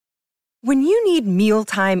When you need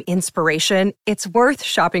mealtime inspiration, it's worth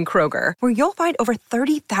shopping Kroger, where you'll find over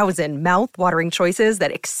 30,000 mouth-watering choices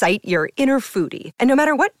that excite your inner foodie. And no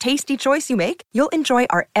matter what tasty choice you make, you'll enjoy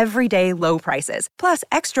our everyday low prices, plus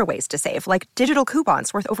extra ways to save, like digital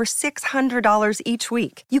coupons worth over $600 each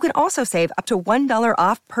week. You can also save up to $1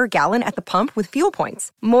 off per gallon at the pump with fuel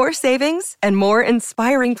points. More savings and more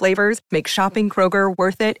inspiring flavors make shopping Kroger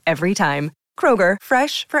worth it every time. Kroger,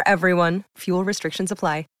 fresh for everyone. Fuel restrictions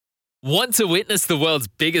apply. Want to witness the world's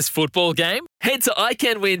biggest football game? Head to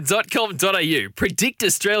iCanWin.com.au, predict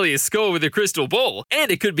Australia's score with a crystal ball, and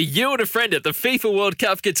it could be you and a friend at the FIFA World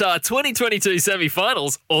Cup Qatar 2022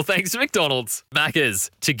 semi-finals, all thanks to McDonald's. Maccas,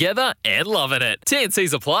 together and loving it.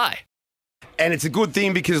 TNCs apply. And it's a good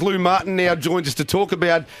thing because Lou Martin now joins us to talk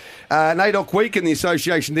about NAIDOC Week and the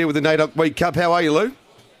association there with the NAIDOC Week Cup. How are you, Lou?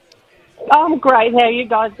 I'm great. How are you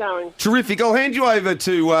guys going? Terrific. I'll hand you over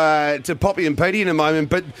to Poppy and Petey in a moment,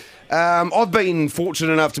 but I've been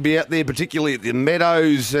fortunate enough to be out there, particularly at the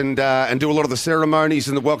Meadows, and do a lot of the ceremonies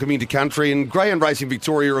and the welcoming to country. And Greyhound Racing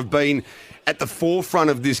Victoria have been at the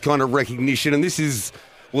forefront of this kind of recognition. And this is,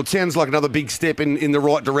 well, it sounds like another big step in the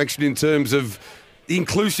right direction in terms of the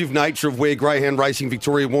inclusive nature of where Greyhound Racing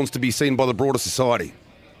Victoria wants to be seen by the broader society.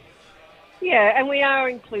 Yeah, and we are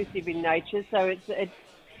inclusive in nature, so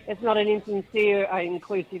it's not an insincere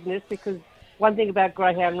inclusiveness, because one thing about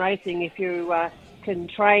greyhound racing, if you can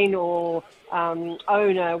train or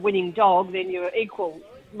own a winning dog, then you're equal,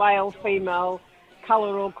 male, female,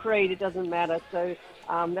 colour or creed, it doesn't matter. So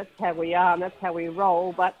that's how we are and that's how we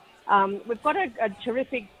roll. But we've got a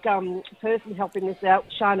terrific person helping us out,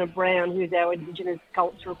 Shana Brown, who's our Indigenous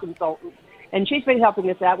cultural consultant. And she's been helping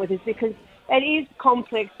us out with this because it is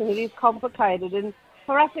complex and it is complicated. And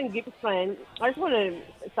for us in Gippsland, I just want to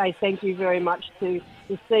say thank you very much to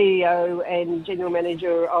the CEO and General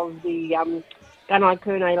Manager of the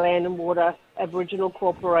Gunai-Kurnai Land and Water Aboriginal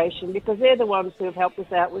Corporation, because they're the ones who have helped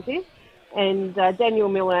us out with this, and Daniel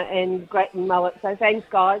Miller and Grattan Mullet. So thanks,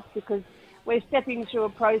 guys, because we're stepping through a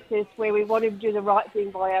process where we want to do the right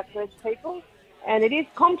thing by our First People, and it is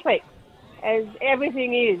complex, as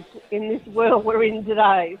everything is in this world we're in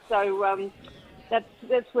today. So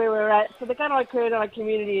that's where we're at. So the Gunai-Kurnai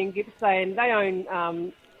community in Gippsland, they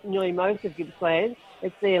own nearly most of Gippsland.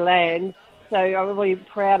 It's their land. So I'm really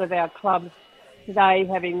proud of our clubs today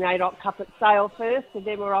having NAIDOC Cup at Sale first, and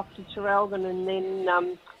then we're off to Traralgon and then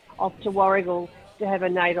off to Warragul to have a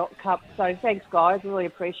NAIDOC Cup. So thanks, guys. Really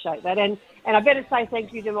appreciate that. And I better say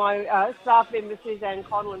thank you to my staff member, Suzanne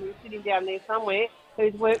Conlon, who's sitting down there somewhere,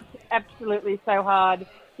 who's worked absolutely so hard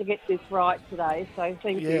to get this right today. So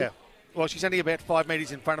thank you. Well, she's only about 5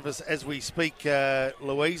 metres in front of us as we speak,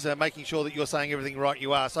 Louise, making sure that you're saying everything right.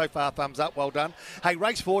 You are. So far, thumbs up. Well done. Hey,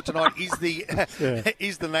 race 4 tonight is the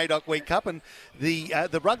is the NAIDOC Week Cup, and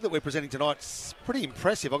the rug that we're presenting tonight's pretty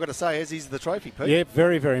impressive, I've got to say, as is the trophy, Pete. Yeah,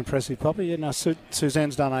 very, very impressive, Poppy. Yeah, no,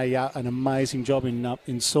 Suzanne's done an amazing job in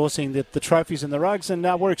sourcing the trophies and the rugs, and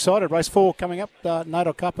we're excited. Race 4 coming up,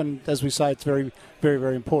 NAIDOC Cup, and as we say, it's very, very,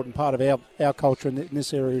 very important part of our culture in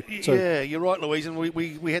this area too. Yeah, you're right, Louise, and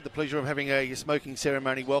we had the pleasure of having a smoking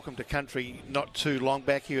ceremony, welcome to country, not too long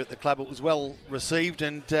back here at the club. It was well received,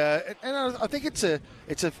 and I think it's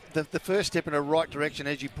the first step in a right direction,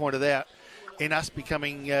 as you pointed out, in us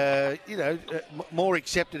becoming more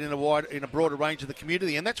accepted in a broader range of the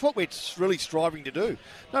community, and that's what we're really striving to do,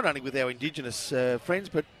 not only with our Indigenous friends,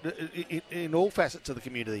 but in all facets of the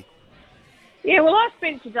community. Yeah, well, I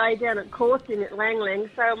spent today down at Coursing at Lang Lang,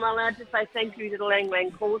 so I'm allowed to say thank you to the Lang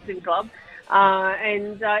Lang Coursing Club.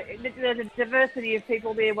 The diversity of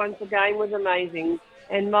people there once again was amazing.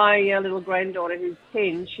 And my little granddaughter, who's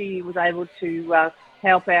 10, she was able to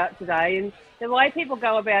help out today. And the way people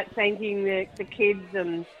go about thanking the kids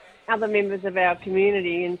and other members of our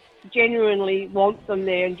community and genuinely want them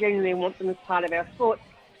there and genuinely want them as part of our sport.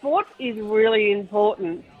 Sport is really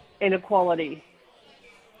important in equality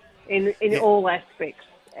in all aspects.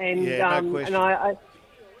 And no question. and I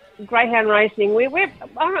greyhound racing,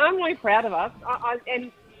 I'm really proud of us.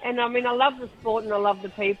 And I mean, I love the sport and I love the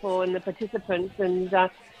people and the participants. And I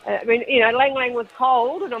mean, Lang Lang was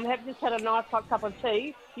cold, and I've just had a nice hot cup of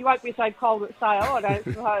tea. You won't be so cold at Sale, I don't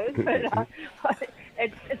suppose. But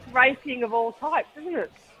it's racing of all types, isn't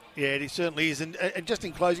it? Yeah, it certainly is. And just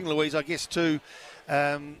in closing, Louise, I guess too,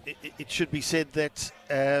 it should be said that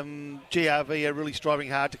GRV are really striving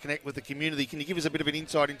hard to connect with the community. Can you give us a bit of an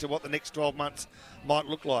insight into what the next 12 months might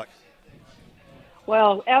look like?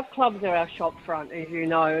 Well, our clubs are our shop front, as you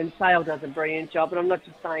know, and Sale does a brilliant job. And I'm not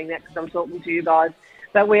just saying that because I'm talking to you guys,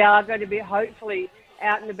 but we are going to be hopefully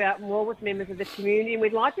out and about more with members of the community, and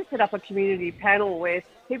we'd like to set up a community panel where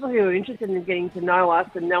people who are interested in getting to know us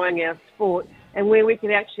and knowing our sport, and where we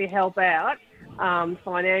can actually help out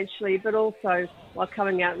financially, but also by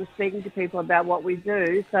coming out and speaking to people about what we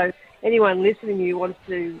do. So anyone listening who wants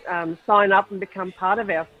to sign up and become part of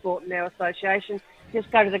our sport and our association, just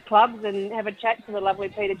go to the clubs and have a chat to the lovely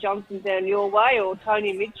Peter Johnson down your way, or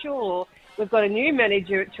Tony Mitchell, or we've got a new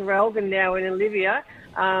manager at Terrelgan now in Olivia.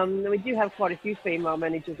 We do have quite a few female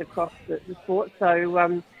managers across the sport.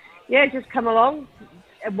 So, just come along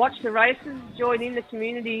and watch the races, join in the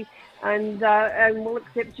community, and we'll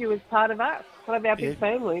accept you as part of us, part of our big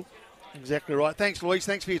family. Exactly right. Thanks, Louise.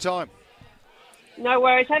 Thanks for your time. No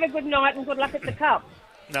worries. Have a good night and good luck at the Cup.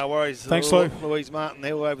 No worries. Thanks, Lou. Louise Martin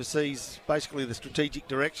there, who oversees basically the strategic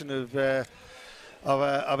direction of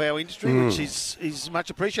our industry, which is much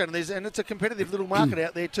appreciated. And it's a competitive little market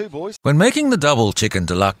out there too, boys. When making the double chicken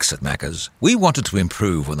deluxe at Macca's, we wanted to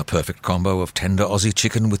improve on the perfect combo of tender Aussie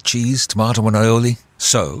chicken with cheese, tomato and aioli.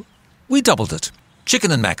 So, we doubled it.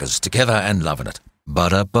 Chicken and Macca's, together and loving it.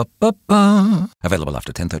 Ba-da-ba-ba-ba. Available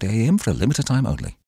after 10:30 a.m. for a limited time only.